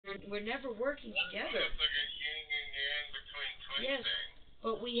we're never working together. It's like a yin and yang between twin Yes, thing.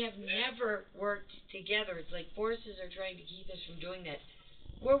 but we have never worked together. It's like forces are trying to keep us from doing that.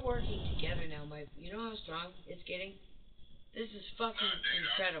 We're working together now, my. You know how strong it's getting. This is fucking Dude,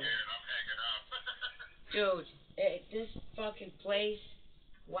 incredible, I'm hanging up. dude. This fucking place.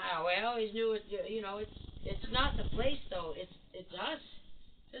 Wow, I always knew it. You know, it's not the place though. It's us.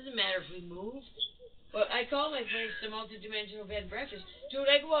 Doesn't matter if we move. But I call my place the multidimensional bed and breakfast. Dude,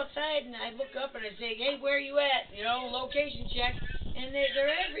 I go outside and I look up and I say, hey, where are you at? You know, location check. And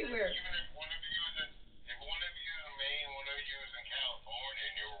they're everywhere. Even if one of you is in Maine, one of you is in California,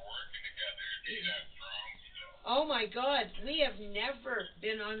 and you were working together, it'd be that strong still. Oh my God, we have never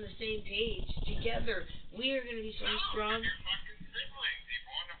been on the same page together. We are going to be so strong. You're fucking siblings. You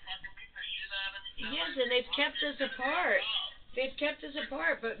want to fucking beat the shit out of each other. Yes, and they've kept us apart. They've kept us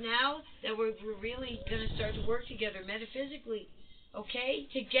apart, but now that we're really going to start to work together metaphysically, okay,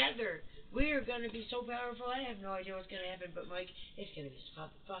 together, we are going to be so powerful. I have no idea what's going to happen, but Mike, it's going to be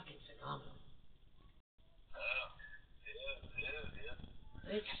fucking phenomenal.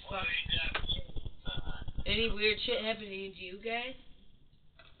 Yeah. It's fucking. Any weird shit happening to you guys?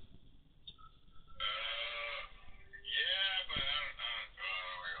 Yeah, but I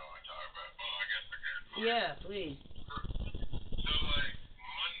don't really want to talk about it. Well, I guess I could. Yeah, please.